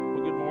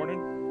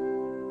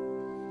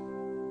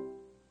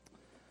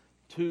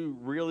Two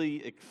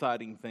really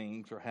exciting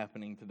things are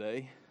happening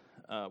today.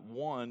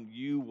 One,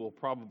 you will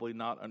probably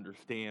not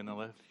understand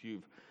unless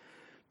you've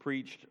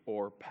preached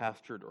or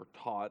pastored or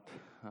taught.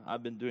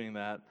 I've been doing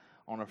that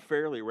on a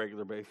fairly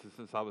regular basis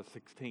since I was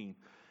 16.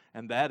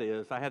 And that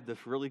is, I have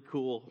this really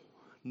cool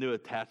new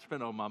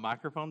attachment on my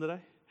microphone today.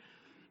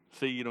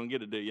 See, you don't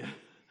get it, do you?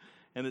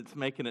 And it's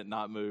making it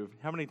not move.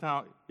 How many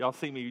times, y'all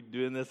see me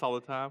doing this all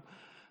the time?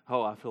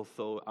 Oh,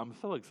 I'm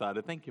so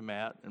excited. Thank you,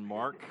 Matt and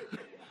Mark.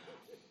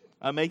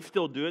 I may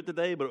still do it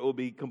today, but it will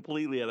be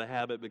completely out of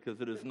habit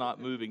because it is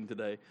not moving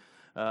today.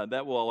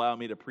 That will allow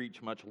me to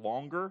preach much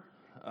longer.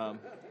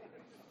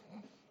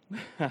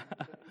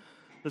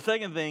 The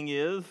second thing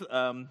is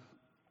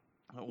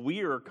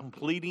we are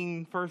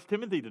completing 1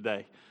 Timothy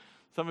today.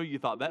 Some of you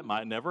thought that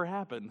might never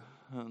happen.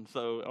 And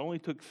so it only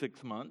took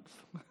 6 months.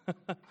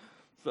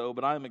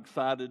 But I'm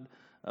excited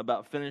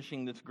about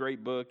finishing this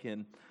great book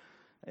and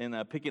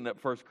picking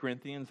up 1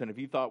 Corinthians. And if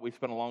you thought we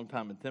spent a long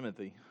time in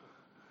Timothy,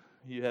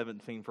 you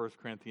haven't seen 1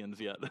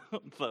 Corinthians yet.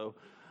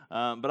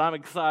 But I'm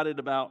excited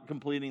about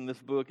completing this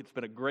book. It's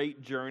been a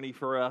great journey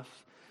for us.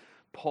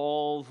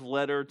 Paul's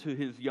letter to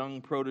his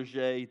young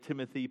protege,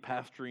 Timothy,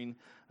 pastoring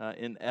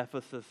in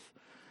Ephesus.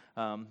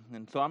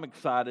 And so I'm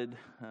excited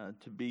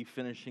to be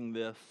finishing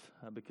this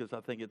because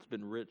I think it's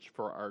been rich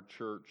for our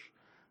church.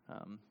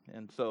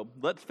 And so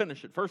let's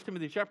finish it. 1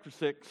 Timothy chapter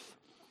 6,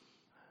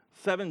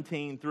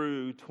 17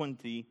 through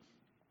 21.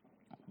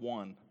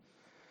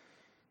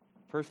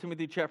 1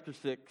 Timothy chapter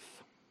 6,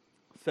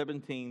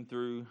 17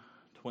 through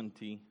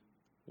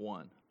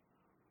 21.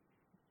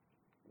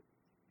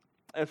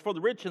 As for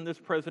the rich in this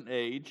present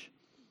age,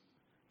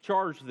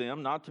 charge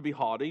them not to be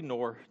haughty,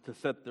 nor to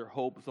set their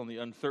hopes on the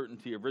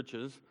uncertainty of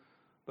riches,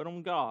 but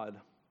on God,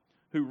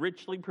 who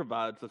richly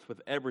provides us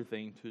with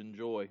everything to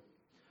enjoy.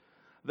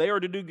 They are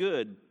to do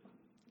good,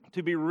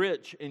 to be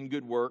rich in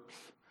good works,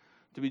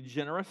 to be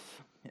generous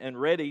and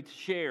ready to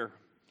share,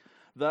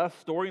 thus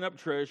storing up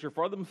treasure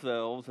for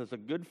themselves as a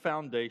good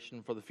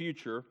foundation for the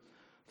future,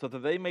 so that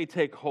they may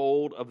take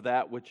hold of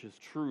that which is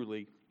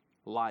truly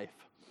life.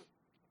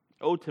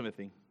 O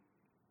Timothy,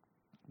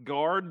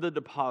 guard the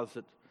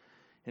deposit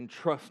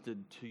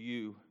entrusted to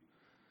you.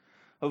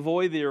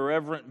 Avoid the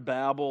irreverent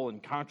babble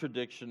and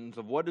contradictions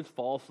of what is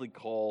falsely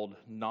called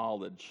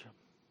knowledge,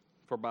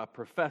 for by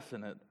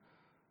professing it,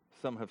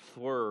 some have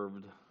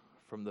swerved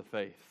from the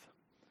faith.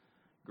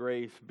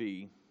 Grace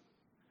be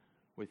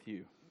with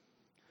you.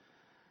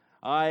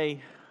 I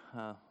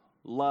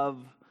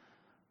love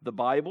the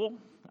Bible.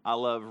 I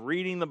love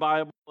reading the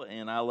Bible,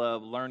 and I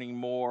love learning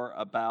more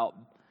about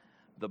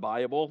the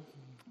Bible.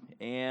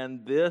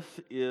 And this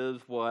is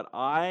what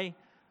I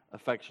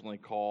affectionately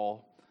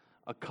call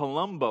a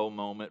Columbo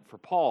moment for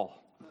Paul.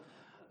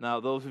 Now,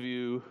 those of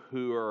you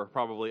who are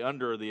probably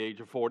under the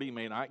age of 40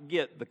 may not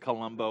get the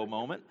Columbo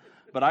moment,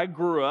 but I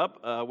grew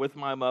up with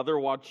my mother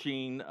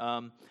watching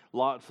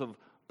lots of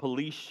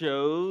police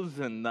shows,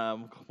 and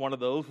one of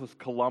those was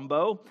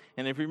Columbo.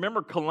 And if you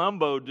remember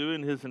Columbo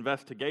doing his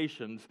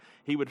investigations,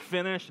 he would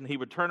finish and he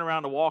would turn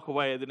around to walk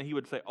away, and then he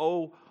would say,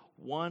 "Oh,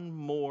 one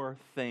more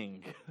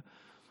thing."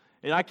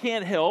 And I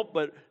can't help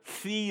but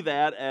see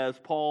that as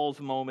Paul's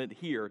moment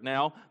here.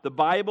 Now, the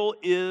Bible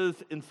is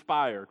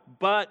inspired,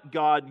 but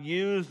God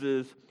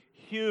uses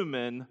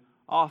human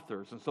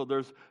authors. And so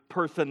there's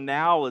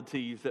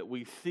personalities that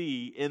we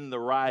see in the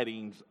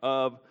writings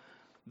of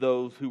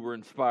those who were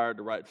inspired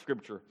to write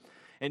Scripture.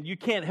 And you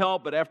can't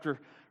help but after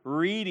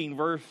reading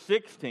verse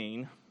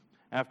 16,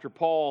 after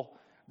Paul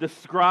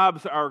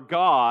describes our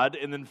God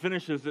and then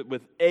finishes it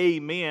with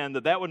amen,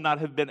 that would not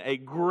have been a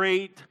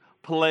great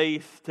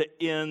place to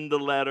end the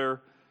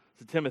letter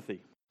to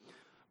Timothy.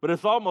 But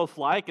it's almost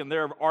like, and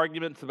there are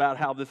arguments about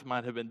how this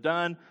might have been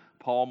done,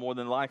 Paul more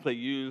than likely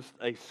used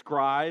a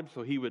scribe,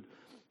 so he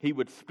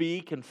would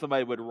speak and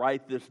somebody would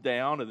write this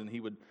down, and then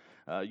he would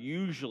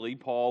usually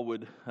Paul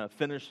would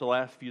finish the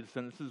last few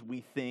sentences,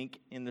 we think,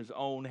 in his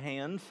own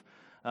hands.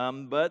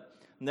 But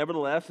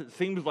nevertheless, it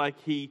seems like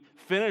he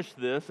finished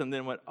this and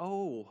then went,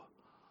 "Oh,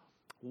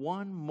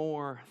 one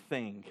more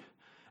thing."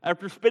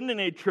 After spending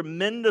a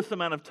tremendous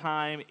amount of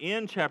time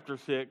in chapter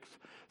 6,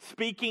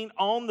 speaking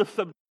on the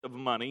subject of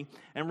money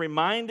and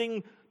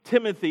reminding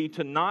Timothy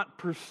to not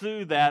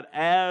pursue that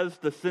as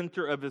the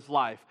center of his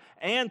life,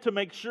 and to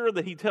make sure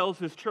that he tells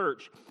his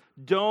church,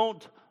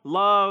 don't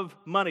love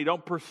money.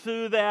 Don't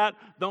pursue that.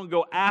 Don't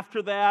go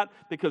after that,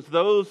 because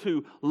those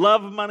who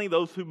love money,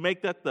 those who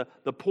make that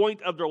the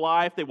point of their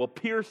life, they will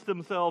pierce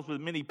themselves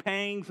with many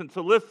pangs. And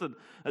so listen,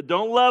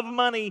 don't love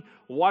money.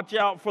 Watch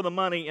out for the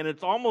money. And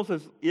it's almost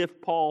as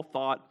if Paul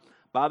thought,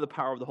 by the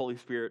power of the Holy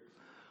Spirit,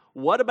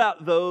 what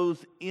about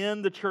those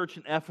in the church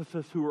in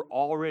Ephesus who are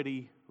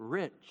already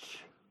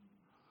rich?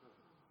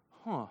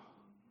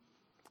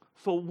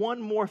 So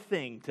one more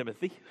thing,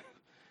 Timothy.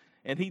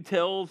 And he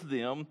tells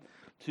them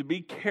to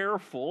be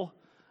careful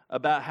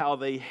about how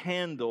they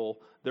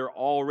handle their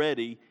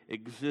already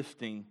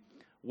existing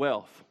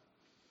wealth.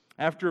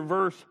 After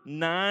verse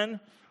 9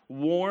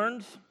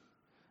 warns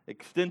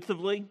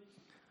extensively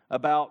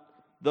about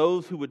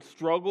those who would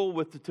struggle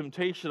with the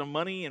temptation of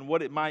money and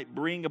what it might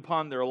bring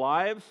upon their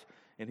lives.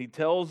 And he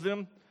tells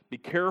them, be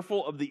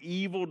careful of the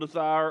evil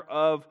desire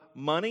of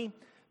money.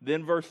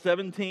 Then verse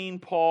 17,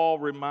 Paul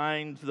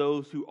reminds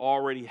those who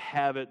already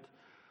have it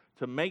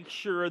to make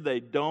sure they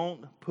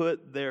don't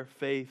put their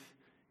faith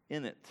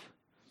in it.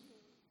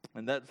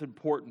 And that's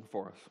important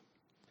for us.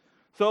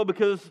 So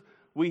because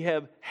we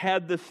have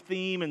had this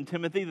theme in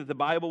Timothy that the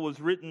Bible was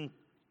written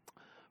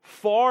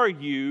for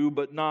you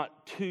but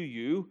not to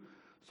you,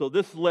 so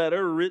this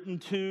letter written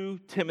to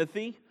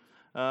Timothy,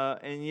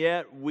 and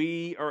yet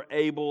we are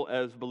able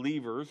as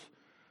believers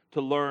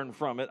to learn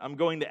from it. I'm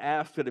going to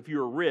ask that if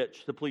you're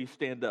rich to please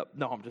stand up.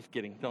 No, I'm just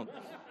kidding. Don't.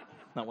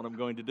 Not what I'm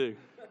going to do.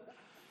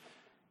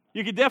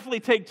 You could definitely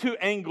take two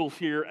angles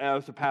here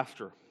as a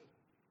pastor.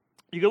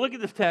 You can look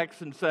at this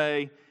text and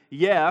say,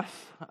 yes,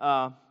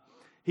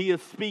 he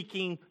is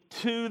speaking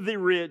to the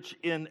rich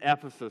in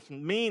Ephesus,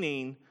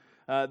 meaning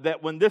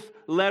that when this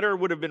letter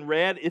would have been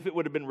read, if it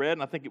would have been read,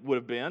 and I think it would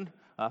have been,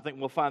 I think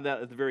we'll find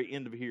that at the very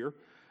end of here,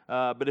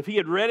 but if he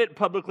had read it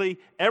publicly,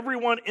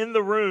 everyone in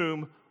the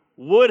room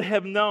would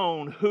have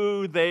known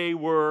who they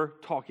were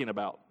talking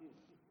about,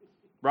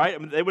 right? I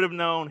mean, they would have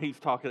known he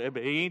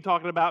ain't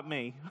talking about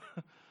me.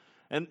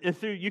 and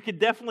so you could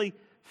definitely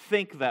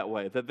think that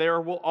way, that there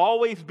will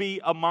always be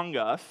among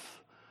us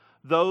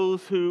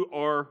those who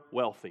are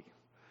wealthy,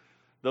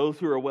 those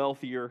who are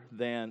wealthier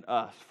than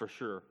us, for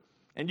sure.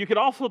 And you could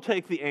also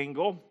take the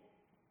angle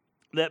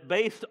that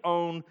based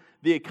on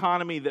the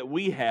economy that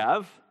we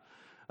have,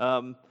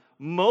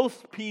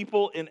 most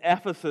people in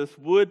Ephesus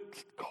would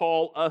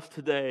call us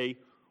today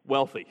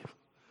wealthy.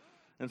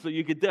 And so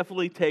you could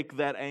definitely take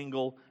that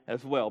angle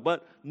as well.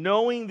 But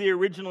knowing the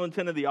original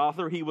intent of the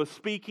author, he was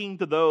speaking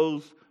to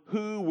those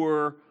who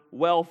were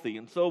wealthy.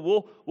 And so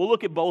we'll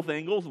look at both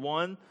angles.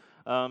 One,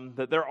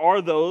 that there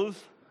are those,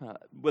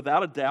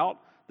 without a doubt,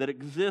 that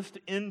exist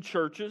in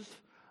churches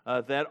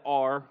that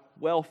are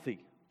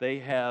wealthy. They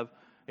have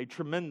a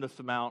tremendous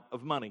amount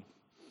of money.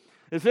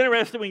 It's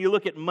interesting when you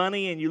look at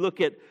money and you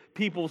look at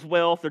people's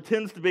wealth, there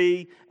tends to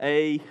be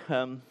a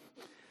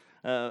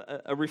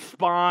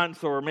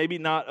response, or maybe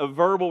not a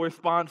verbal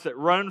response, that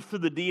runs through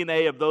the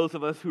DNA of those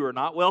of us who are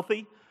not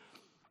wealthy,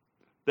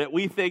 that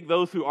we think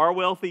those who are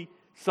wealthy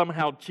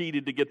somehow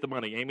cheated to get the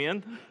money.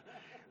 Amen?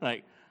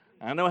 Like,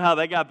 I know how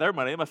they got their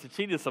money. They must have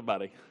cheated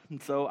somebody.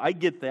 And so I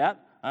get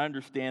that. I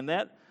understand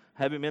that.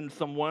 Having been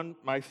someone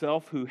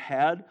myself who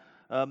had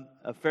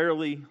a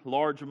fairly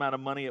large amount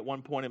of money at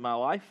one point in my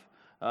life,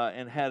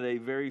 and had a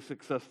very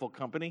successful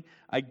company,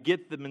 I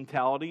get the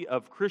mentality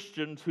of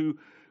Christians who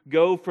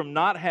go from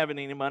not having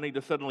any money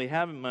to suddenly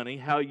having money,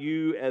 how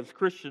you as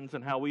Christians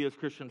and how we as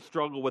Christians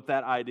struggle with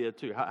that idea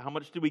too. How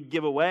much do we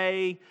give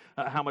away?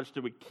 How much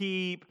do we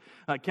keep?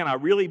 Can I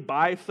really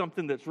buy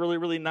something that's really,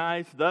 really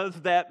nice? Does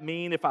that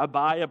mean if I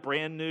buy a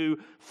brand new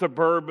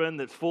Suburban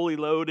that's fully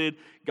loaded,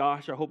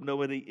 gosh, I hope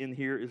nobody in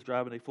here is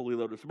driving a fully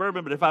loaded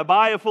Suburban, but if I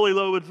buy a fully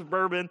loaded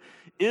Suburban,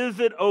 is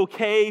it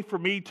okay for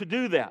me to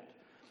do that?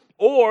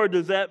 Or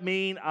does that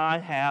mean I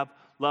have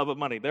love of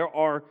money? There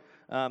are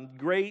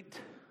great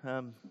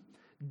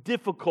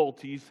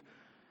difficulties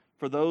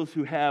for those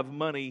who have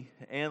money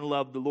and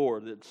love the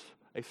Lord. It's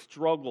a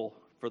struggle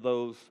for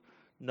those,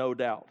 no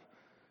doubt.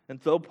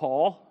 And so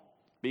Paul,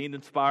 being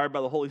inspired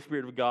by the Holy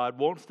Spirit of God,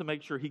 wants to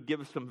make sure he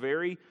gives some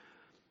very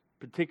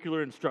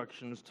particular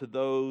instructions to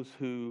those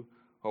who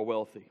are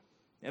wealthy.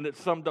 And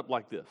it's summed up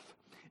like this.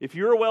 If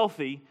you're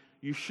wealthy,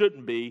 you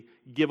shouldn't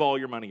give all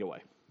your money away.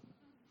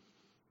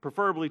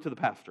 Preferably to the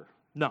pastor.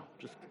 No,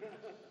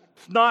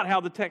 it's not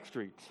how the text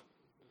reads.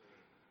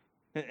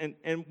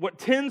 And what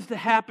tends to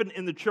happen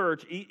in the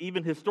church,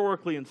 even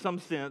historically in some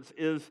sense,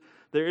 is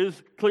there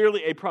is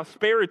clearly a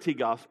prosperity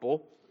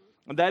gospel.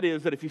 And that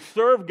is that if you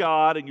serve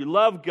God and you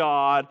love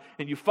God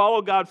and you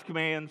follow God's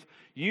commands,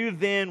 you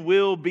then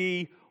will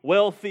be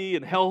wealthy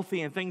and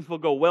healthy and things will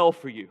go well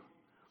for you.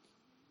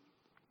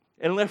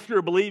 Unless you're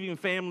a believing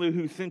family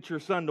who sent your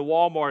son to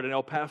Walmart in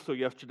El Paso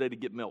yesterday to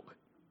get milk.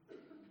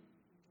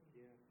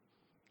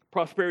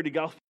 Prosperity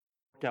gospel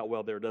doesn't work out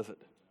well there, does it?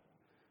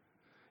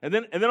 And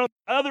then on the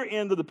other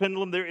end of the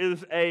pendulum, there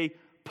is a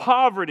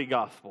poverty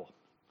gospel.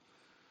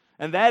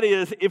 And that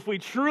is, if we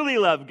truly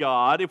love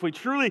God, if we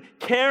truly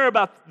care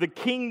about the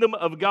kingdom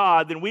of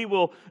God, then we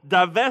will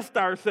divest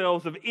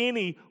ourselves of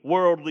any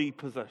worldly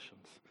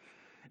possessions.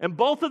 And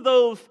both of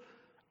those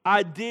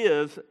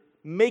ideas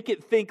make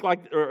it think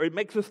like, or it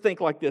makes us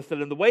think like this,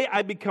 that in the way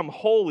I become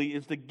holy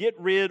is to get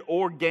rid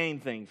or gain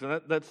things.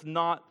 And that's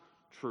not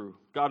true.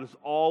 God is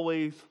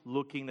always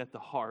looking at the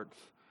hearts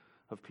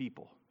of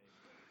people.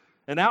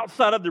 And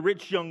outside of the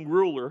rich young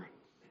ruler,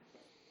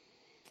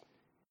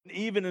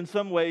 even in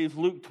some ways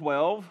Luke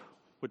 12,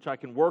 which I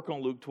can work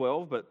on Luke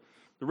 12, but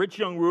the rich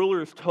young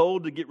ruler is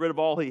told to get rid of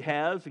all he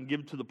has and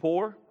give to the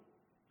poor.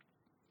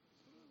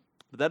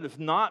 But that is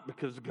not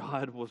because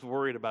God was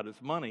worried about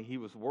his money. He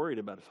was worried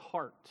about his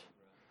heart.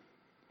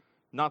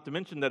 Not to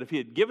mention that if he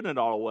had given it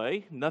all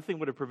away, nothing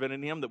would have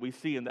prevented him that we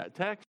see in that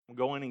text from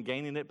going and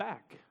gaining it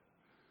back.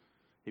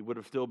 He would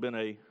have still been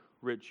a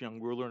rich young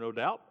ruler, no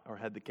doubt, or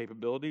had the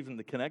capabilities and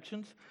the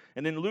connections.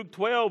 And in Luke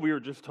 12, we were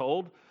just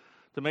told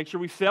to make sure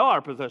we sell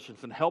our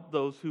possessions and help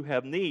those who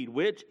have need,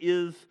 which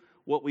is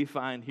what we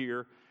find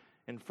here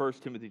in 1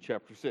 Timothy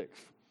chapter 6.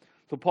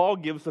 So Paul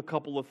gives a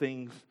couple of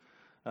things,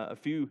 a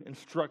few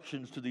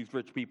instructions to these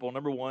rich people.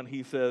 Number one,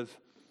 he says,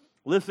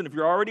 listen, if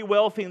you're already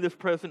wealthy in this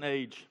present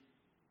age,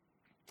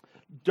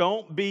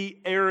 don't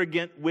be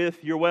arrogant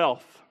with your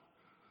wealth.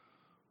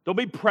 Don't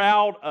be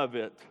proud of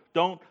it.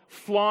 Don't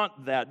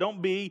flaunt that.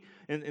 Don't be,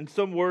 in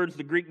some words,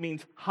 the Greek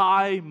means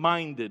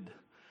high-minded.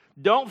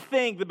 Don't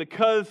think that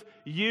because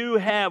you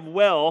have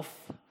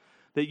wealth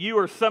that you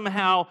are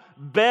somehow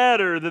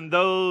better than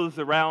those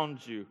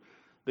around you,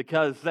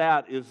 because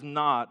that is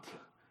not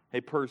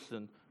a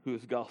person who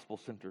is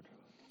gospel-centered.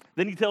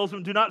 Then he tells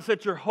them, do not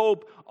set your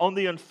hope on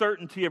the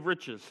uncertainty of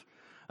riches.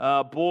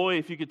 Boy,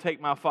 if you could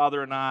take my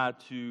father and I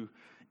to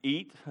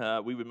eat,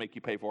 we would make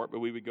you pay for it, but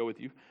we would go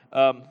with you.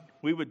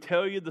 We would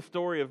tell you the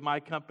story of my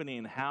company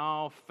and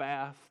how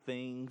fast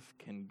things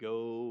can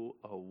go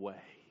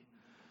away.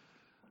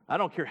 I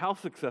don't care how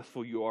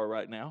successful you are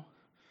right now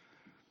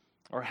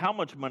or how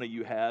much money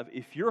you have.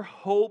 If your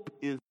hope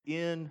is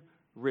in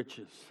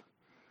riches,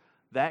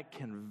 that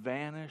can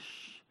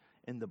vanish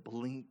in the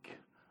blink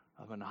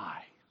of an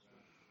eye.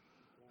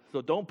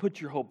 So don't put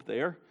your hope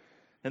there.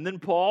 And then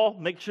Paul,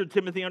 make sure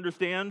Timothy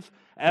understands,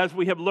 as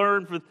we have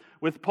learned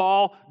with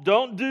Paul,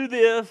 don't do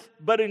this,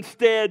 but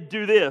instead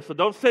do this. So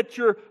don't set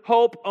your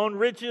hope on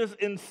riches.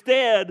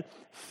 Instead,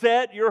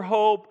 set your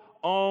hope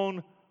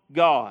on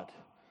God.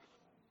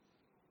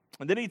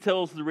 And then he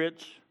tells the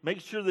rich,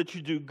 make sure that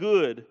you do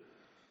good.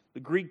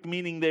 The Greek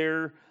meaning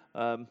there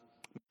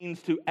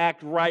means to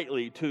act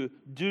rightly, to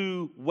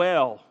do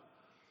well,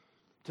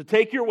 to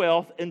take your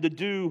wealth and to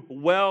do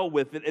well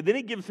with it. And then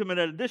he gives him an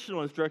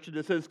additional instruction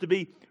that says to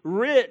be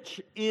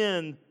rich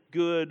in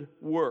good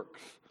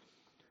works.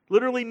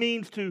 Literally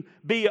means to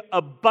be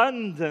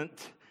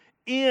abundant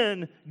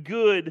in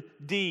good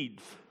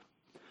deeds.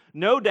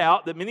 No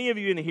doubt that many of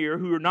you in here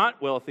who are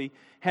not wealthy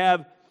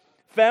have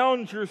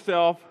found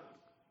yourself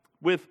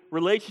with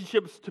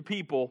relationships to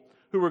people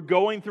who are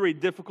going through a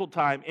difficult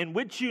time in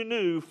which you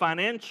knew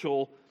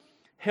financial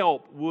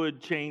help would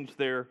change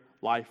their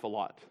life a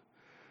lot.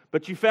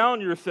 But you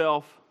found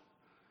yourself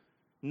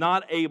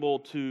not able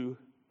to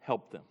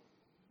help them.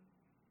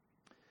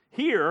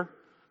 Here,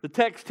 the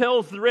text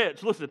tells the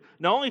rich, listen,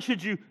 not only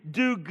should you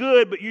do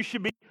good, but you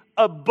should be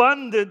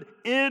abundant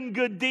in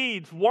good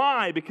deeds.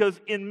 Why? Because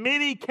in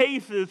many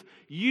cases,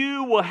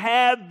 you will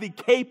have the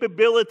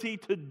capability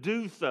to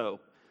do so.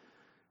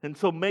 And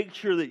so make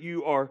sure that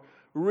you are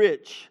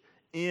rich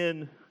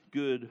in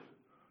good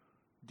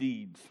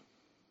deeds.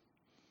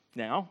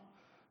 Now,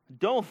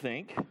 don't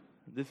think,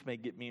 this may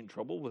get me in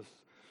trouble with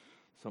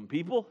some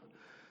people.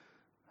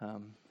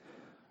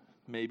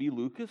 Maybe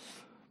Lucas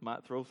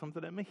might throw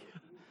something at me.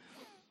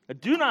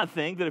 Do not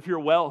think that if you're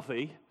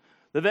wealthy,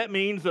 that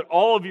means that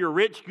all of your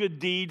rich good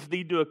deeds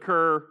need to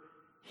occur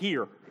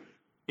here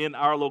in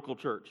our local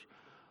church.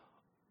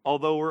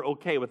 Although we're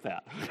okay with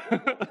that.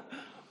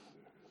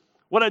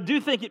 What I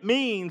do think it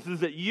means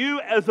is that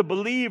you as a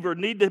believer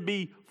need to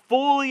be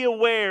fully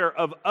aware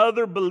of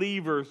other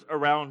believers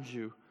around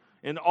you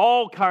in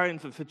all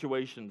kinds of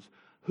situations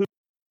who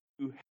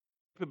have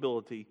the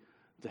ability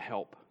to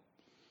help.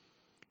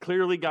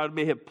 Clearly, God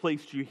may have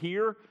placed you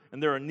here,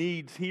 and there are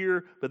needs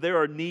here, but there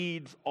are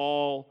needs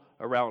all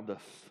around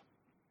us.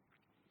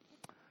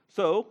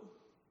 So,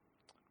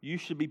 you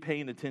should be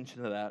paying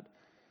attention to that.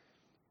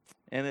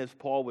 And as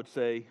Paul would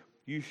say,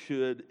 you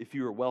should, if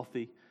you are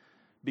wealthy,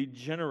 be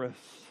generous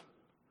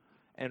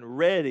and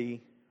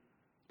ready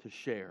to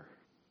share.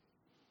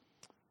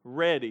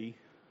 Ready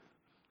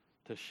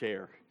to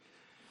share.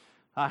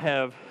 I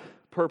have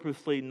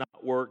purposely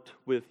not worked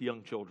with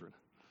young children.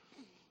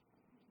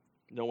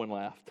 No one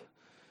laughed.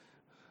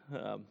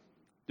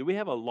 Do we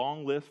have a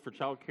long list for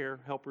child care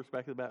helpers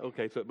back in the back?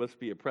 Okay, so it must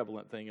be a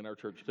prevalent thing in our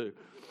church too.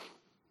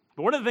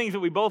 But one of the things that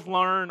we both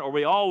learn, or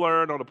we all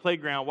learn on a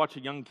playground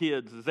watching young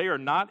kids, is they are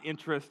not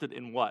interested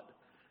in what?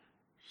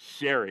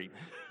 Sharing.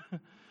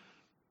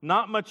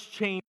 Not much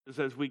changes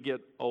as we get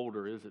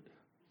older, is it?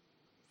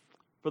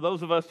 For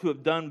those of us who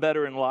have done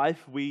better in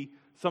life, we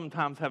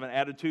sometimes have an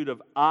attitude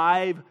of,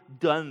 I've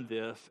done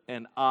this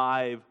and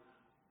I've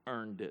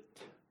earned it.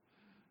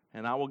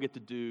 And I will get to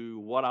do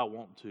what I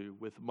want to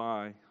with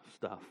my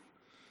stuff.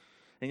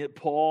 And yet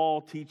Paul,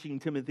 teaching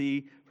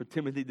Timothy, for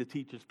Timothy to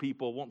teach his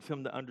people, wants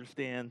him to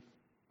understand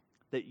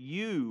that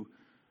you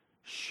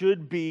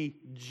should be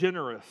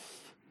generous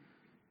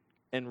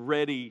and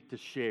ready to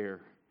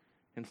share.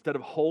 Instead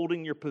of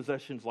holding your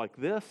possessions like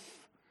this,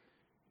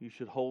 you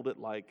should hold it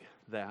like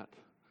that.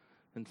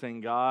 And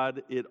saying,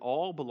 God, it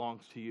all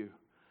belongs to you.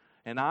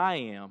 And I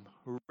am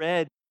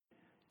ready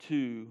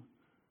to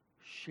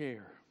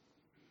share.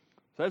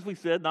 So as we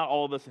said, not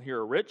all of us in here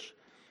are rich,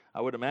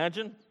 I would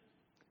imagine.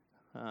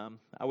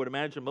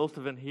 Most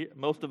of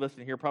us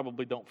in here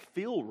probably don't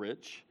feel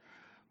rich.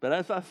 But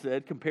as I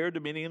said, compared to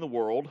many in the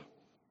world,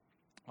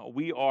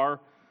 we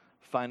are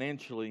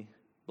financially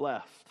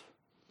blessed.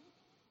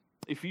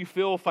 if you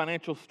feel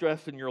financial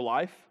stress in your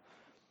life,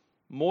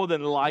 more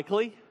than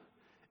likely,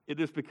 it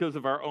is because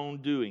of our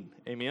own doing.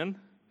 Amen?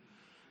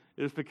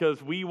 It is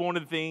because we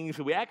wanted things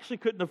that we actually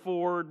couldn't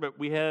afford, but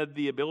we had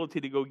the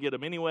ability to go get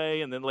them anyway,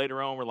 and then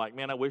later on we're like,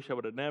 man, I wish I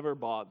would have never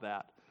bought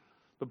that.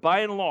 But by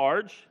and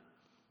large,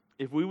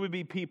 if we would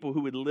be people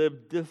who would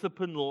live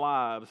disciplined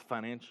lives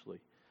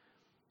financially,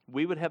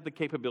 we would have the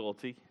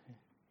capability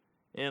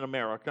in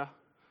America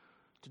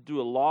to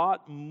do a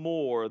lot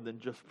more than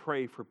just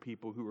pray for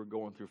people who are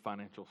going through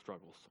financial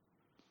struggles.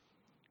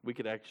 We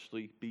could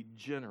actually be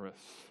generous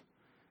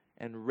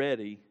and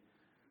ready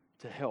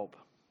to help.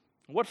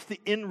 What's the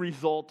end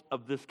result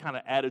of this kind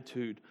of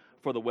attitude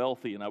for the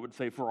wealthy? And I would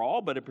say for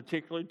all, but in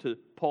particular to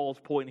Paul's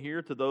point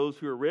here, to those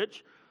who are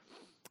rich.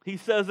 He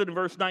says it in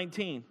verse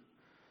 19,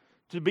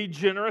 to be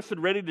generous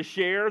and ready to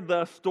share,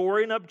 thus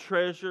storing up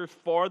treasures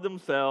for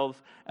themselves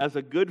as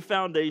a good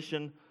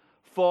foundation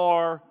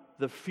for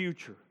the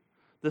future.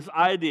 This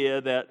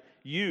idea that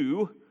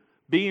you,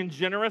 being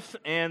generous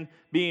and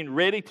being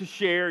ready to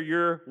share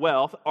your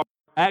wealth, are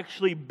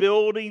actually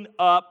building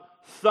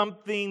up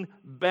something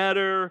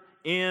better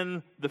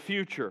in the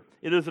future.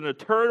 It is an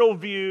eternal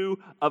view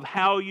of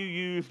how you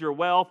use your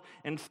wealth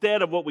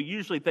instead of what we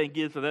usually think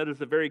is, and that is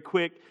a very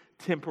quick,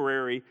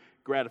 temporary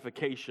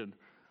gratification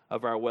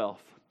of our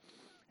wealth.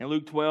 In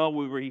Luke 12,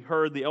 we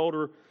heard the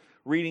elder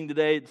reading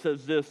today, it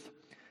says this,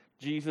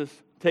 Jesus,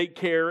 take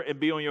care and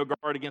be on your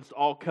guard against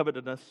all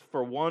covetousness,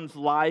 for one's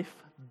life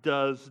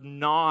does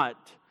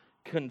not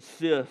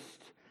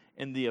consist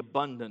in the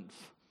abundance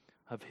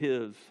of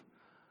his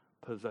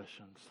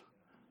possessions.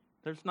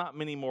 There's not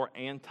many more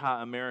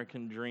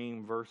anti-American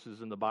dream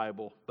verses in the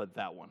Bible, but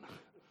that one.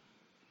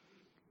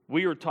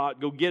 We are taught,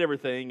 go get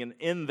everything, and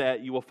in that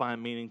you will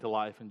find meaning to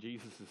life. And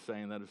Jesus is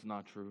saying that is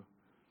not true.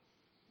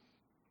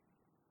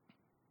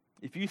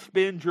 If you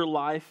spend your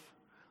life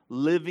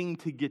living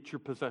to get your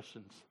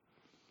possessions,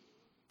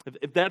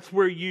 if that's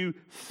where you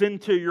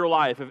center your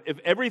life, if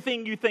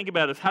everything you think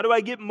about is how do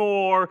I get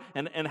more,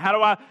 and how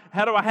do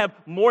I have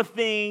more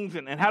things,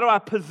 and how do I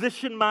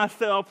position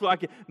myself so I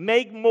can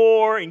make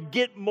more and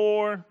get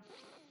more,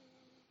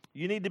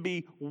 you need to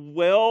be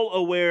well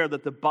aware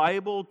that the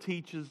Bible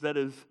teaches that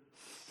is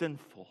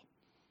sinful.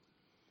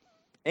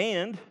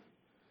 And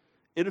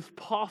it is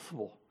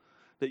possible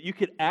that you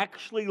could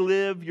actually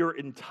live your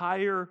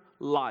entire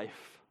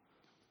life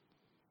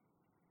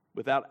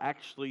without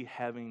actually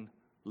having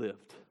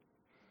lived.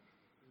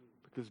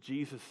 Because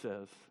Jesus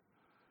says,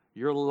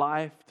 your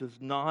life does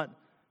not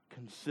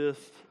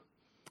consist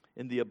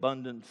in the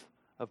abundance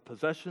of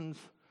possessions.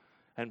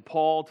 And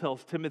Paul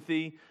tells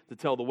Timothy to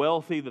tell the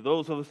wealthy, that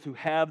those of us who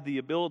have the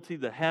ability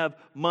to have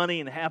money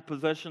and have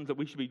possessions, that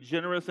we should be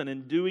generous. And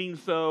in doing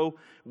so,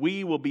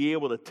 we will be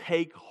able to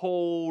take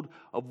hold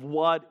of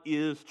what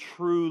is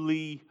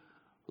truly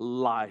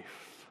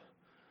life.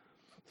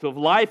 So if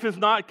life is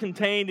not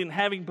contained in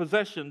having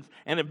possessions,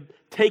 and if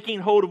taking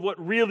hold of what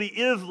really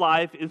is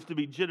life is to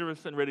be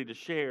generous and ready to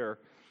share,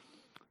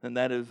 then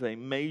that is a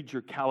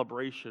major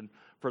calibration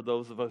for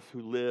those of us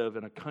who live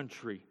in a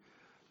country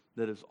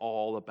that is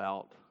all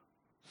about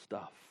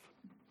stuff.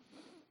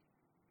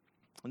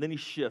 And then he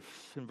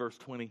shifts in verse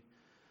 20.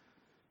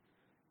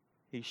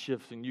 He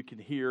shifts, and you can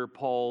hear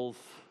Paul's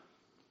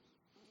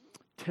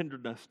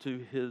tenderness to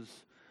his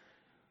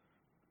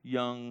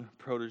young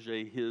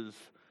protege, his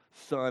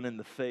son in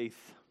the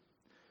faith.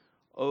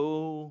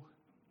 Oh,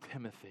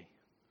 Timothy.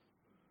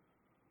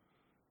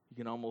 You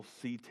can almost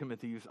see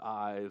Timothy's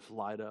eyes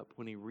light up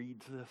when he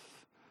reads this,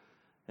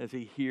 as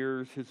he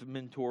hears his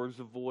mentor's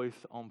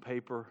voice on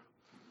paper.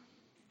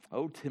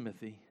 Oh,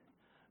 Timothy,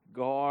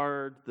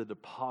 guard the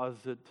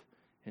deposit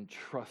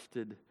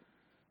entrusted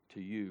to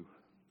you.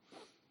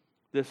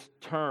 This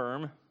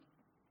term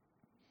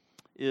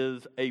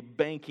is a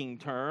banking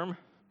term,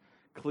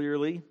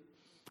 clearly.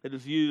 It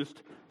is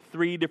used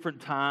 3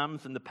 different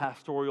times in the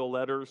pastoral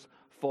letters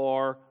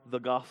for the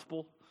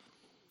gospel.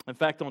 In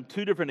fact, on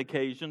 2 different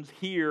occasions,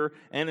 here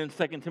and in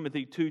 2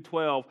 Timothy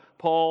 2:12,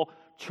 Paul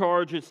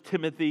charges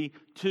Timothy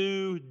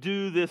to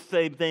do this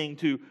same thing,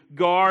 to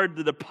guard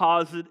the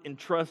deposit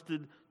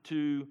entrusted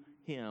to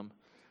him.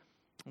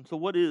 And so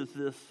what is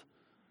this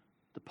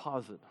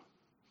deposit?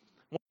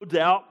 No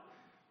doubt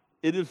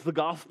it is the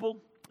gospel.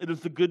 It is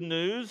the good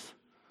news.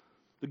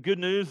 The good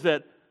news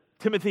that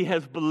Timothy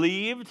has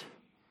believed.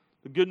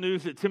 The good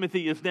news that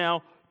Timothy is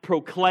now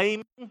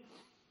proclaiming.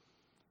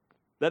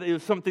 That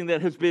is something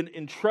that has been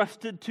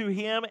entrusted to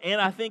him.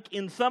 And I think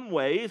in some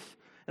ways,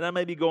 and I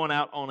may be going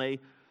out on a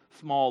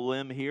small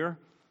limb here,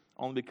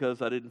 only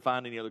because I didn't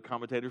find any other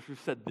commentators who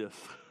said this.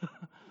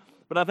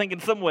 But I think in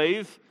some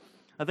ways,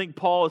 I think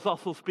Paul is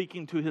also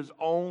speaking to his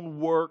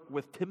own work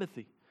with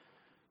Timothy.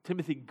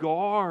 Timothy,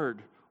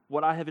 guard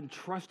what I have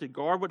entrusted.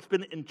 Guard what's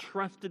been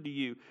entrusted to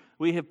you.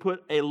 We have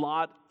put a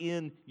lot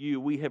in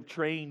you. We have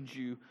trained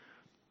you.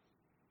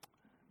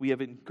 We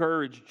have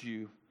encouraged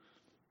you.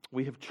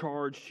 We have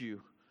charged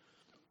you.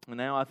 And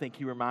now I think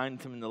he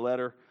reminds him in the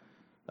letter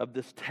of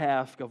this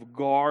task of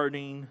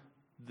guarding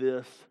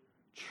this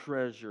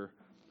treasure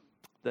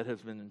that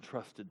has been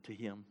entrusted to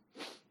him.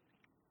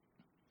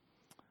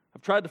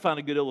 I've tried to find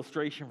a good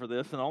illustration for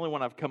this, and the only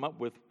one I've come up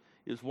with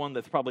is one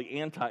that's probably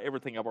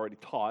anti-everything I've already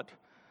taught,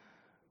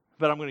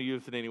 but I'm going to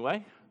use it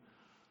anyway.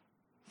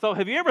 So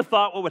have you ever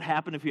thought what would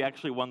happen if you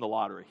actually won the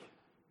lottery?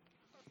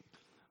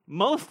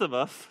 Most of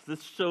us,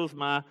 this shows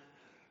my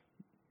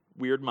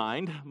weird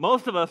mind,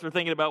 most of us are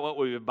thinking about what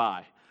we would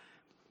buy.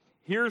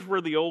 Here's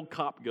where the old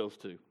cop goes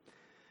to.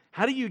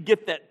 How do you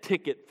get that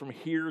ticket from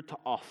here to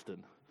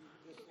Austin?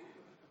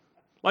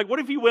 Like, what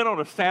if you went on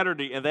a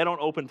Saturday and they don't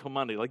open till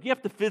Monday? Like, you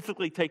have to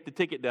physically take the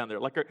ticket down there.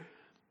 Like,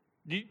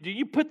 do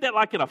you put that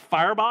like in a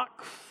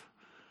firebox?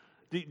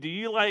 Do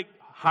you like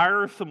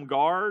hire some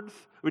guards?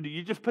 Or do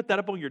you just put that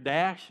up on your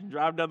dash and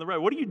drive down the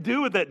road? What do you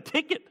do with that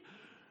ticket?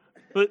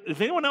 But has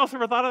anyone else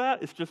ever thought of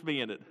that? It's just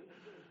me in it.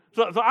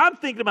 So I'm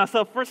thinking to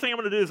myself, first thing I'm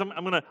going to do is I'm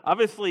going to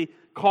obviously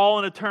call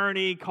an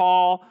attorney,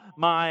 call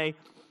my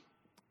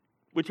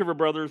whichever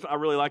brothers I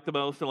really like the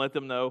most and let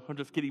them know. I'm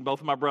just kidding, both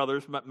of my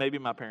brothers, maybe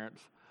my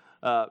parents.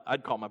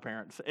 I'd call my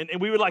parents.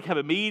 And we would like have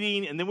a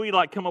meeting, and then we'd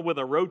like come up with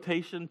a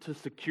rotation to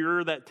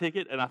secure that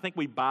ticket. And I think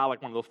we'd buy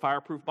like one of those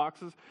fireproof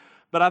boxes.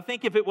 But I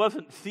think if it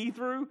wasn't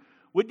see-through,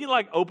 wouldn't you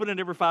like open it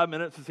every 5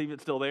 minutes to see if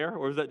it's still there?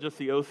 Or is that just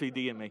the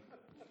OCD in me?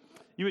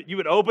 You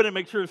would open it,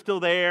 make sure it's still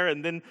there,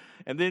 and then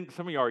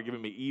some of y'all are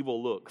giving me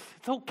evil looks.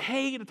 It's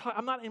okay to talk.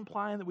 I'm not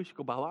implying that we should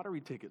go buy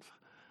lottery tickets.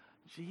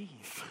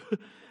 Jeez.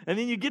 And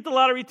then you get the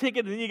lottery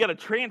ticket, and then you got to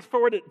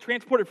transport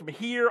it from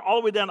here all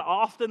the way down to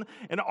Austin.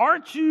 And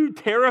aren't you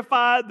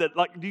terrified that,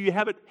 like, do you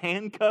have it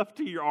handcuffed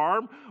to your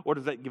arm, or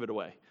does that give it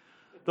away?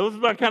 Those are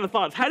my kind of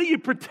thoughts. How do you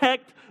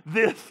protect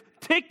this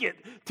ticket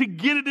to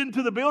get it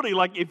into the building?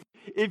 Like,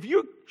 if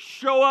you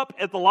show up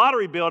at the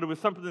lottery building with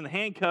something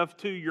handcuffed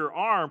to your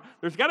arm,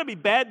 there's got to be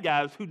bad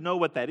guys who know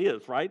what that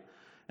is, right?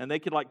 And they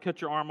could, like, cut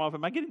your arm off.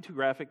 Am I getting too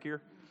graphic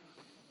here?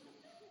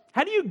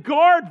 How do you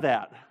guard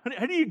that?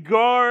 How do you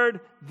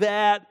guard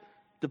that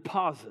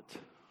deposit?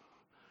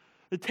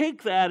 To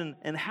take that,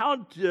 and how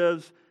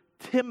does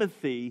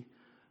Timothy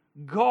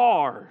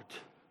guard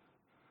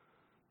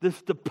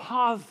this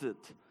deposit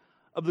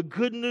of the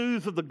good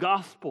news of the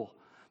gospel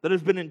that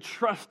has been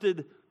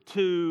entrusted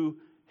to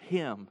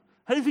him?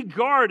 How does he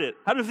guard it?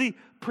 How does he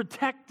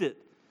protect it?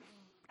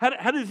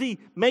 How does he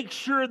make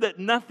sure that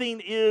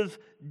nothing is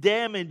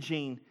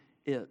damaging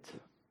it?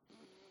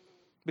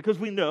 Because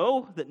we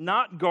know that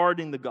not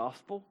guarding the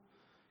gospel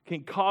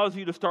can cause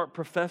you to start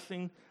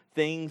professing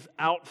things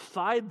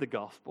outside the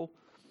gospel,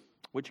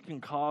 which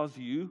can cause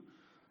you,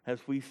 as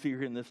we see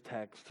here in this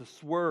text, to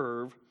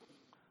swerve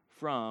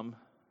from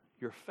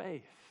your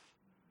faith.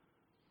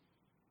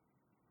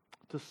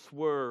 To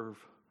swerve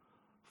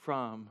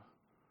from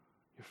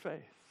your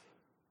faith.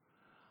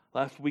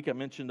 Last week I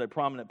mentioned a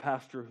prominent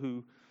pastor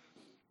who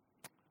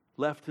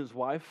left his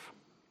wife,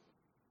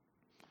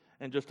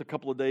 and just a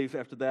couple of days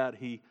after that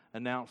he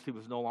announced he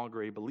was no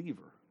longer a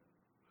believer.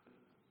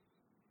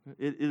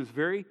 It is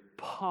very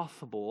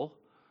possible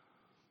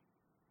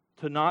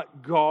to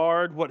not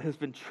guard what has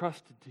been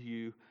trusted to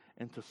you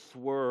and to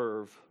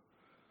swerve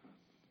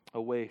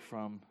away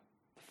from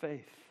the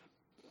faith.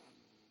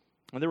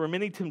 And there were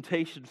many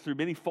temptations through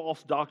many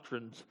false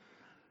doctrines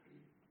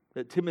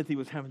that Timothy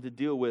was having to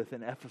deal with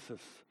in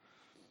Ephesus.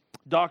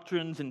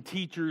 Doctrines and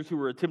teachers who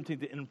were attempting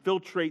to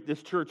infiltrate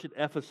this church at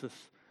Ephesus.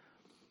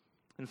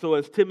 And so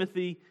as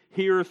Timothy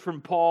hears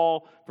from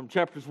Paul from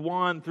chapters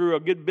 1 through a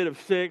good bit of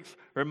 6,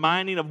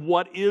 reminding of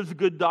what is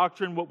good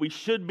doctrine, what we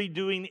should be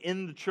doing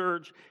in the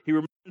church, he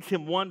reminds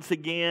him once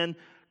again,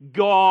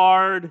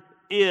 guard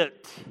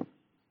it.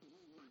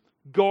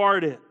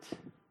 Guard it.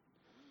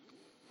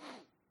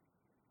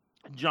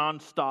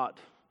 John Stott,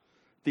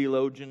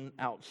 theologian,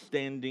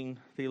 outstanding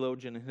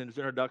theologian, in his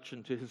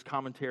introduction to his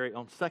commentary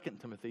on 2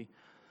 Timothy,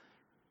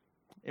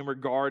 in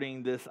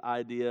regarding this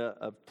idea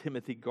of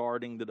Timothy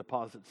guarding the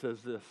deposit,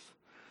 says this: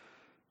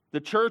 the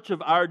church of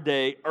our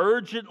day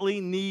urgently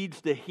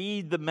needs to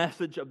heed the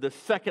message of the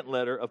second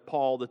letter of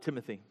Paul to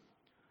Timothy.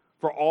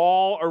 For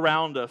all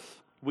around us,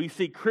 we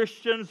see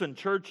Christians and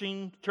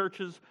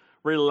churches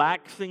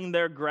relaxing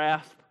their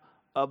grasp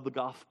of the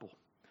gospel,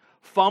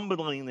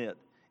 fumbling it,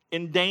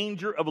 in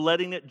danger of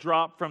letting it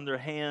drop from their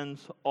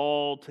hands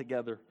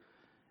altogether.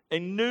 A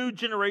new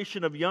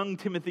generation of young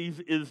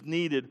Timothys is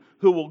needed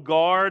who will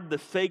guard the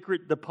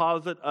sacred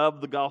deposit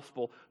of the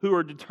gospel, who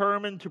are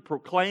determined to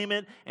proclaim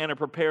it and are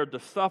prepared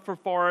to suffer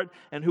for it,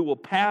 and who will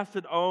pass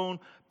it on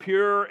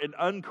pure and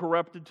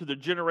uncorrupted to the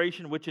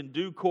generation which in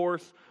due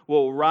course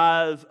will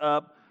rise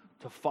up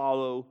to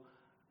follow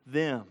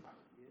them.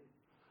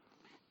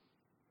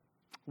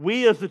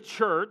 We as a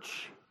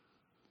church,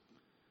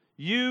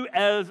 you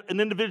as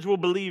an individual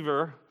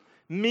believer,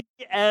 me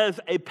as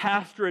a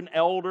pastor and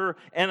elder,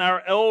 and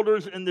our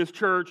elders in this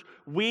church,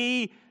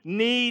 we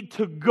need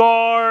to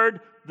guard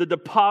the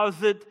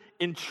deposit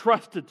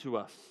entrusted to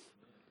us.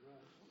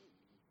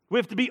 We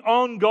have to be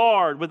on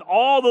guard with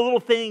all the little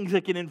things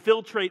that can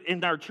infiltrate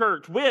in our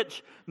church,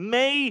 which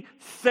may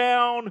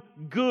sound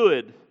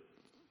good,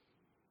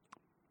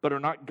 but are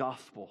not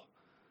gospel.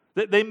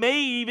 They may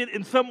even,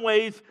 in some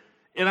ways,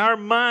 in our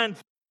minds,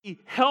 be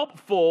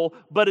helpful,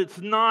 but it's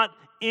not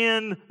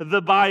in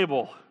the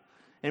Bible.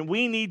 And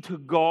we need to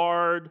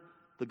guard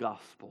the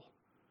gospel,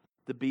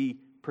 to be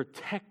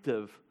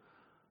protective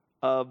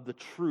of the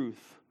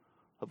truth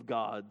of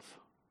God's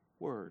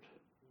word.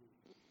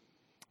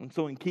 And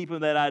so in keeping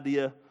with that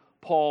idea,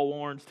 Paul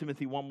warns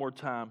Timothy one more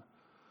time.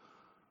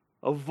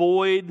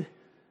 Avoid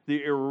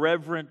the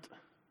irreverent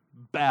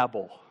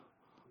babble.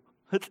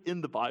 That's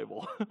in the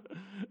Bible.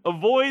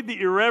 Avoid the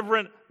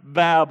irreverent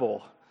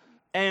babble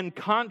and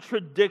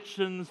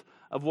contradictions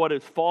of what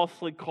is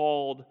falsely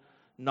called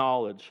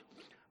knowledge.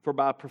 For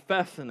by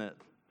professing it,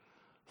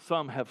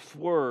 some have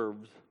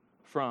swerved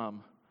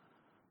from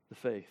the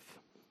faith.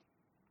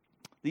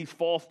 These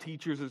false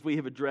teachers, as we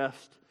have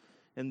addressed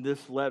in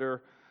this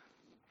letter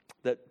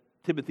that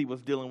Timothy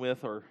was dealing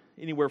with, are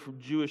anywhere from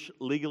Jewish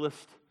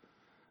legalists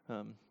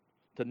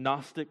to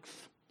Gnostics,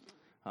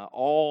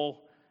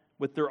 all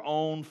with their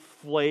own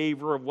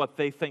flavor of what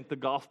they think the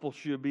gospel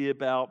should be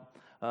about.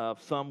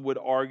 Some would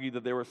argue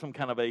that there was some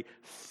kind of a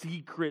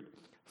secret,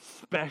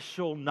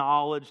 special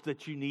knowledge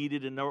that you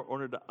needed in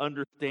order to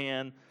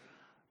understand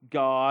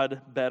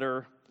God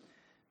better.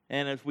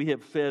 And as we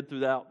have said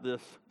throughout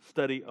this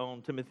study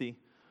on Timothy,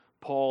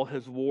 Paul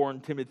has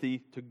warned Timothy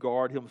to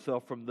guard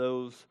himself from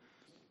those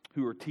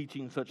who are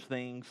teaching such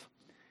things.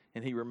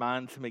 And he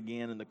reminds him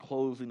again in the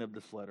closing of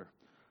this letter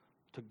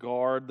to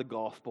guard the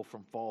gospel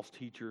from false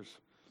teachers.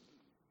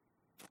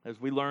 As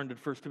we learned in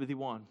 1 Timothy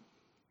 1,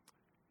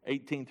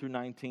 18 through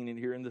 19, and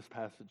here in this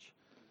passage,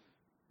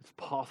 it's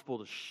possible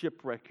to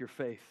shipwreck your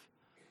faith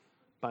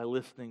by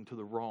listening to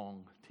the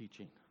wrong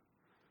teaching.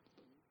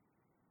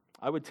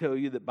 I would tell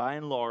you that by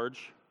and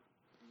large,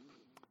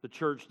 the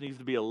church needs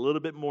to be a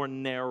little bit more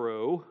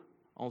narrow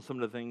on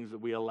some of the things that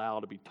we allow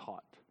to be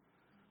taught.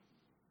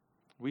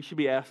 We should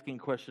be asking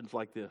questions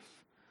like this.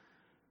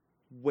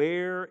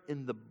 Where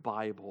in the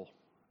Bible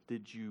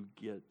did you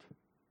get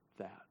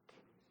that?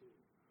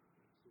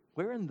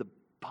 Where in the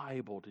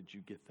Bible did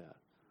you get that?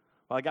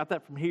 Well, I got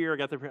that from here, I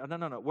got that from here.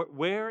 No.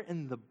 Where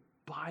in the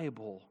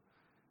Bible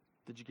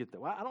did you get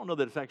that? Well, I don't know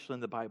that it's actually in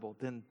the Bible.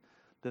 Then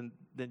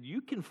you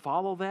can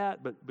follow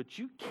that, but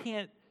you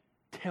can't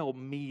tell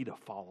me to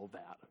follow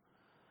that.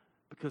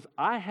 Because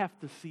I have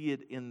to see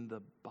it in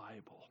the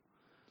Bible.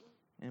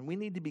 And we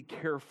need to be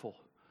careful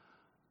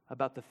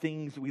about the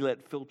things we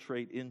let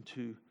filtrate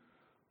into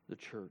the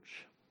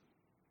church.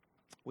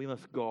 We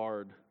must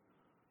guard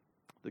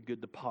the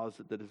good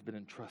deposit that has been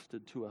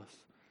entrusted to us.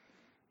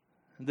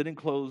 And then in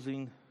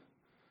closing,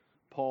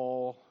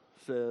 Paul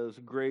says,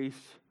 grace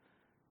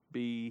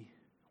be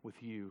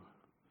with you.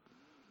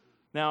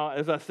 Now,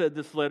 as I said,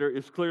 this letter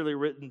is clearly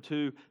written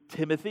to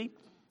Timothy.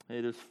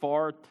 It is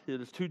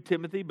to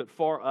Timothy, but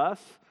for us.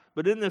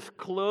 But in this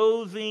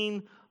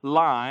closing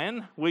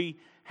line, we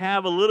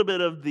have a little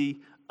bit of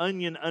the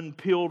onion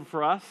unpeeled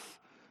for us,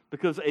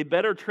 because a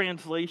better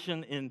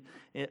translation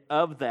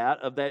of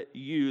that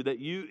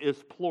you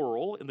is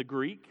plural in the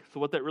Greek. So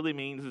what that really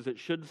means is it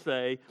should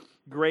say,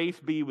 grace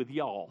be with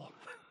y'all.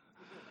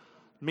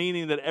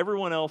 Meaning that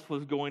everyone else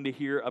was going to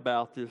hear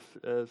about this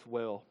as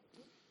well.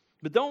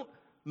 But don't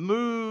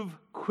move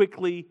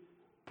quickly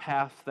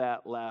past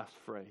that last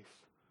phrase.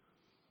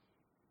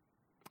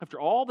 After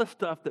all the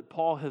stuff that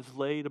Paul has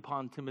laid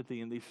upon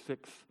Timothy in these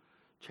 6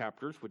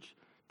 chapters, which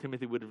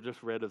Timothy would have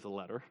just read as a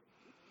letter,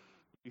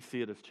 we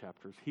see it as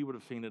chapters. He would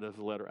have seen it as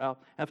a letter.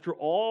 After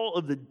all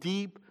of the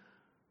deep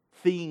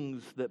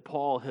things that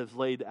Paul has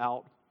laid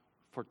out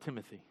for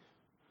Timothy,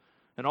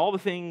 and all the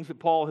things that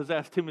Paul has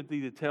asked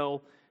Timothy to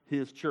tell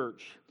his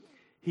church,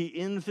 he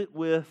ends it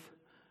with,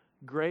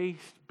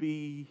 grace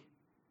be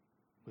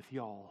with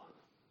y'all.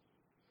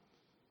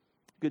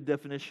 Good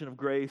definition of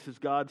grace is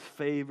God's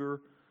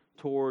favor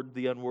toward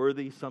the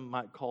unworthy. Some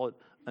might call it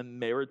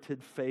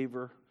unmerited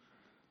favor.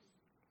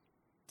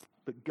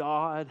 But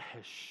God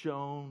has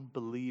shown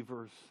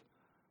believers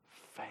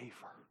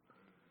favor.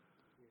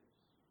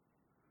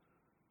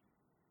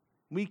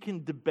 We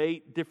can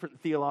debate different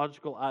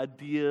theological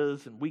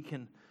ideas, and we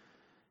can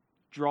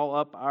draw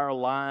up our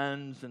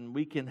lines, and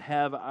we can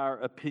have our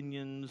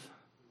opinions.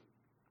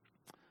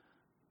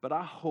 But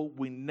I hope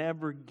we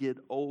never get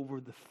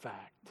over the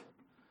fact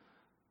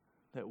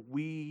that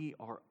we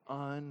are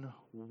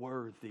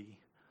unworthy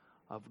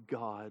of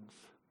God's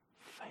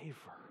favor.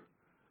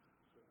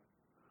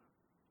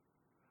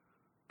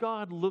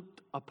 God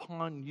looked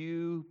upon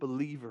you,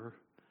 believer,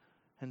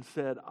 and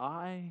said,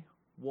 I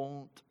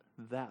want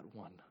that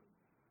one.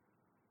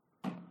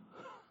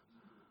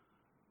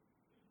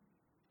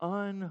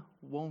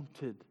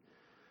 Unwanted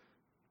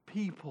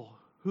people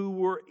who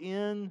were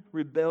in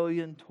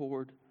rebellion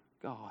toward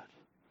God.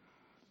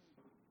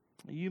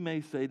 You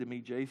may say to me,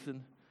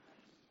 Jason,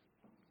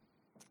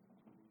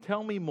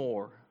 tell me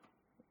more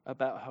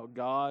about how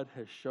God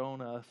has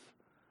shown us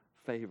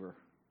favor.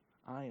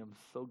 I am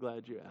so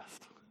glad you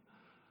asked.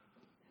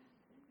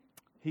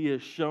 He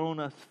has shown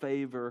us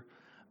favor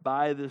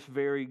by this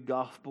very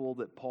gospel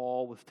that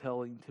Paul was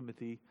telling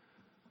Timothy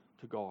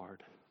to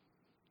guard.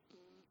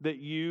 That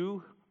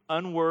you,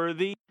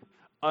 unworthy,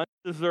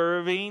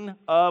 undeserving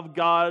of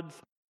God's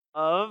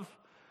love,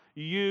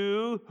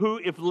 You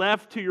who, if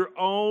left to your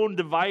own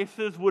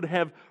devices, would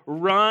have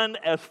run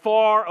as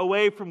far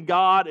away from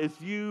God as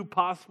you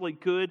possibly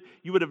could.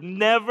 You would have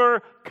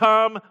never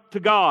come to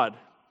God.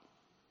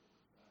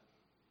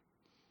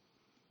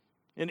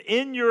 And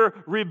in your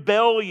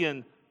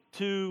rebellion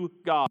to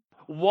God,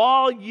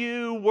 while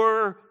you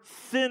were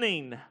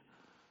sinning,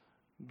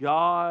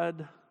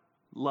 God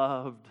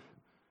loved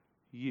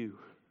you.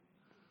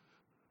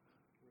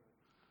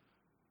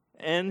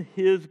 And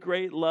His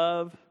great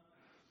love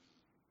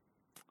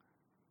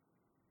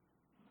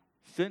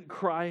sent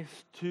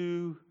Christ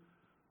to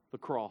the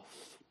cross,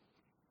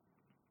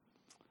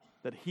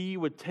 that He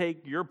would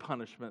take your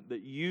punishment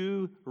that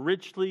you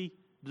richly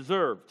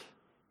deserved.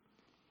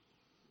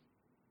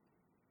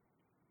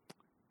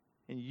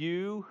 And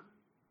you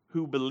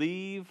who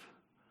believe,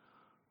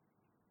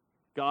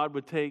 God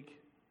would take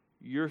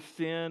your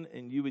sin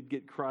and you would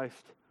get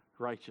Christ's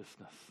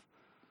righteousness.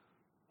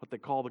 What they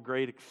call the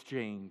great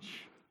exchange.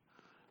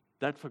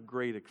 That's a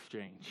great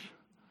exchange.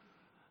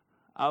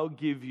 I'll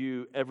give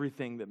you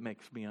everything that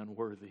makes me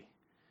unworthy.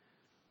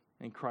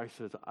 And Christ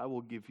says, I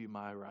will give you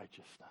my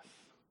righteousness.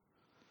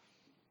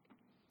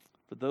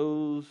 For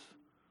those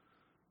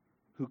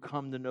who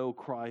come to know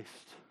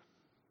Christ,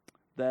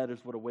 that is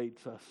what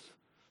awaits us.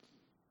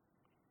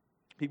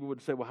 People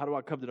would say, well, how do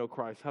I come to know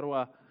Christ? How do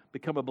I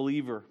become a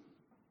believer?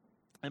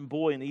 And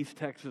boy, in East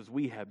Texas,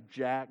 we have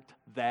jacked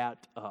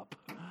that up.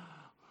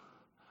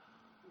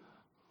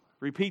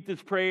 Repeat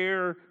this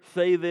prayer,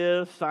 say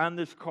this, sign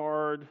this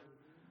card.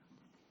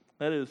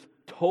 That is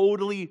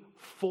totally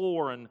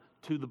foreign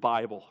to the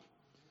Bible.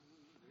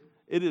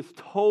 It is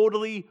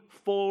totally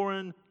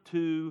foreign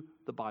to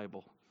the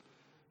Bible.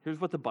 Here's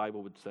what the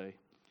Bible would say.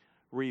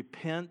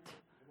 Repent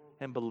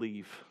and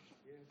believe.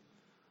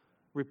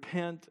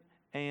 Repent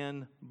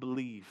and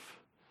believe.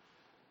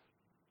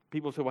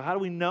 People say, well, how do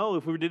we know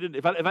if I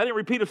didn't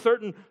repeat a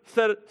certain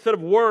set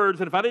of words,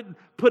 and if I didn't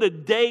put a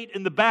date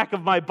in the back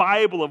of my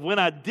Bible of when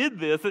I did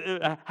this,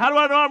 how do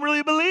I know I'm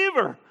really a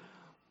believer?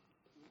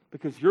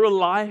 Because your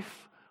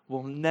life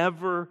will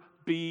never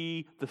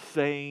be the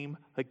same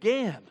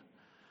again.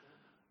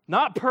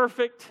 Not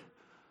perfect,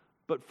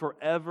 but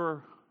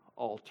forever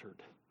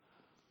altered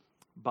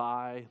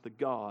by the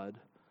God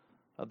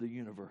of the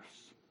universe.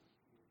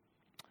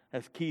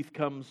 As Keith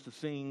comes to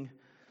sing,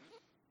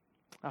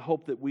 I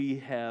hope that we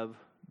have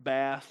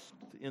basked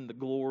in the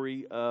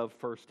glory of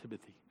 1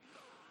 Timothy.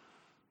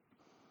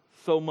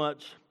 So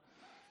much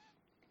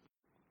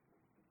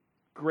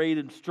great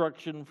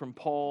instruction from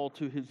Paul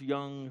to his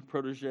young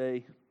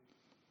protege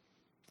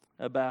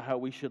about how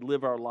we should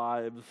live our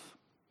lives,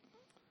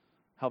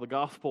 how the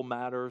gospel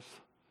matters,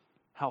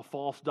 how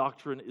false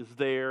doctrine is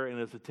there and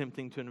is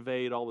attempting to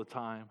invade all the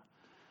time,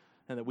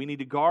 and that we need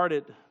to guard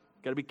it.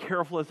 Got to be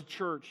careful as a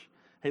church.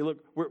 Hey, look,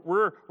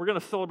 we're going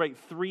to celebrate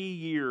 3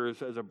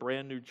 years as a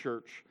brand new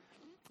church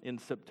in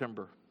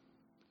September.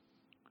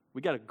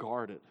 We got to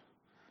guard it.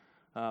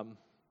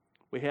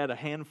 We had a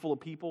handful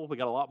of people. We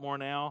got a lot more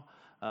now.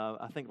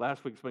 I think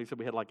last week somebody said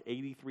we had like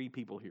 83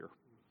 people here.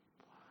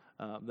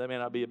 That may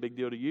not be a big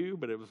deal to you,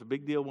 but it was a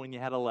big deal when you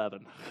had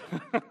 11.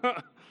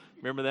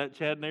 Remember that,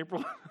 Chad and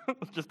April?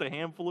 Just a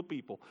handful of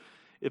people.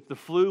 If the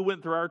flu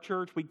went through our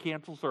church, we'd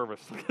cancel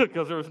service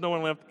because there was no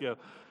one left to go.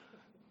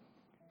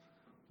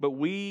 But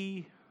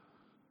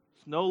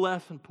it's no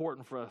less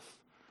important for us.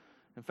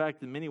 In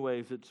fact, in many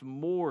ways, it's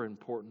more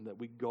important that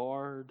we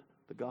guard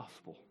the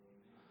gospel.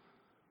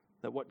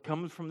 That what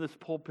comes from this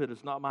pulpit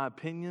is not my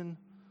opinion,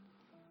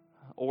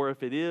 or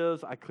if it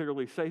is, I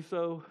clearly say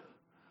so,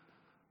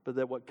 but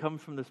that what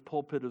comes from this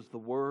pulpit is the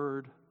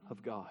Word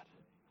of God.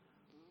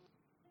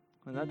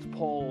 And that's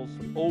Paul's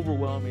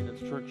overwhelming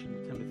instruction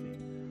to Timothy.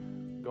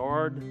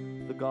 Guard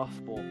the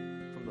gospel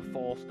from the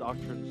false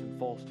doctrines and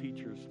false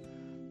teachers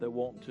that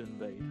want to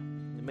invade.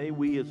 And may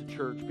we as a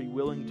church be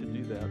willing to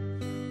do that.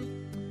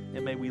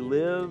 And may we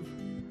live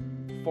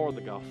for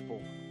the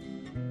gospel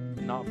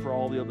and not for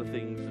all the other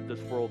things that this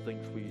world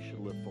thinks we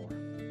should live for.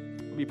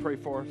 Let me pray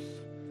for us,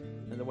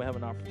 and then we'll have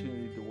an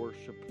opportunity to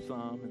worship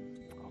some, and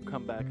I'll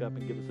come back up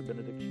and give us a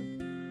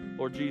benediction.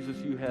 Lord Jesus,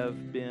 you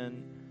have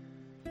been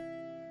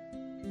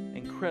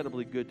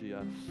incredibly good to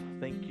us.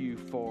 Thank you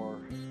for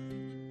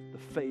the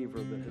favor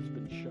that has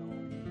been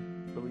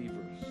shown believers.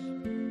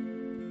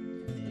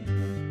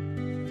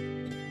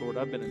 Lord,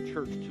 I've been in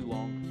church too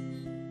long.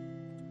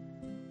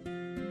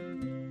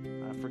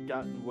 I've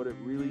forgotten what it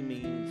really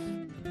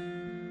means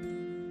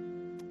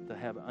to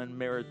have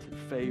unmerited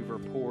favor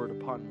poured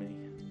upon me.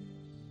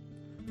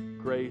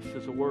 Grace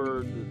is a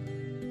word that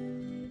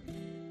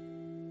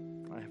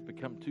I have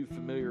become too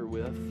familiar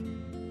with,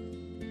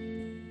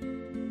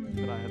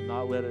 but I have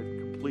not let it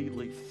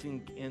completely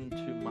sink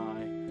into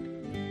my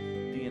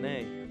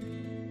DNA.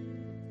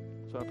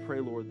 So I pray,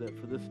 Lord, that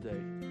for this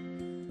day,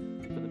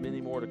 for the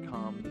many more to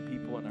come, the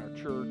people in our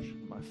church,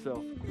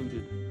 myself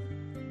included,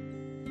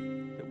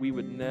 that we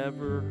would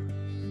never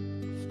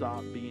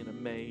stop being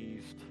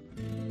amazed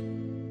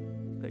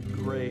that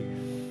grace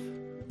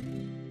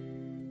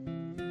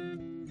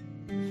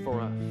is for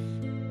us.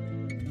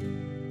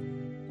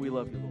 We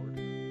love you, Lord.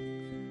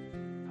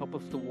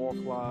 Help us to walk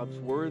lives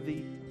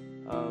worthy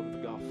of the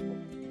gospel.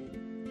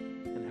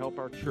 And help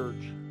our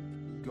church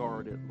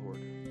guard it, Lord.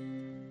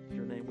 In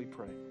your name we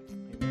pray.